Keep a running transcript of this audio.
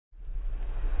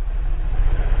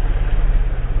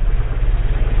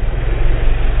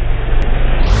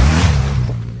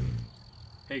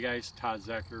Hey guys, Todd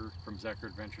Zacker from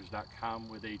ZackerAdventures.com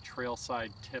with a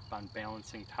Trailside tip on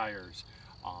balancing tires.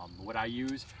 What I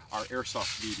use are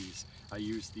Airsoft BBs. I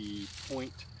use the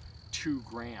 0.2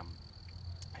 gram.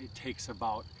 It takes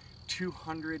about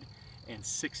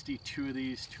 262 of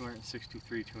these,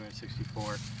 263,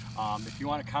 264. If you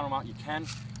want to count them out, you can.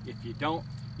 If you don't,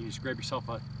 you just grab yourself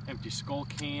an empty skull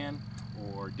can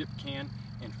or dip can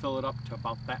and fill it up to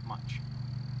about that much.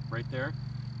 Right there.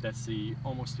 That's the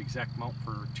almost exact amount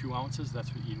for 2 ounces.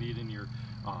 That's what you need in your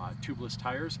tubeless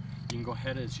tires. You can go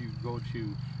ahead as you go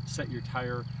to set your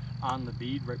tire on the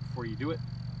bead right before you do it.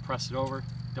 Press it over,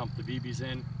 dump the BBs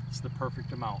in. It's the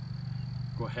perfect amount.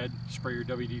 Go ahead, spray your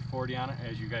WD-40 on it.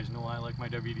 As you guys know, I like my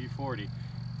WD-40.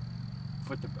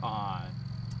 Put the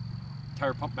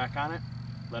tire pump back on it,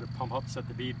 let it pump up, set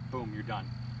the bead, boom, you're done,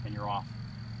 and you're off.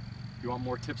 If you want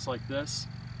more tips like this,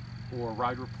 or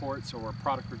ride reports or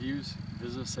product reviews,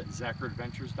 visit us at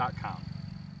ZackerAdventures.com.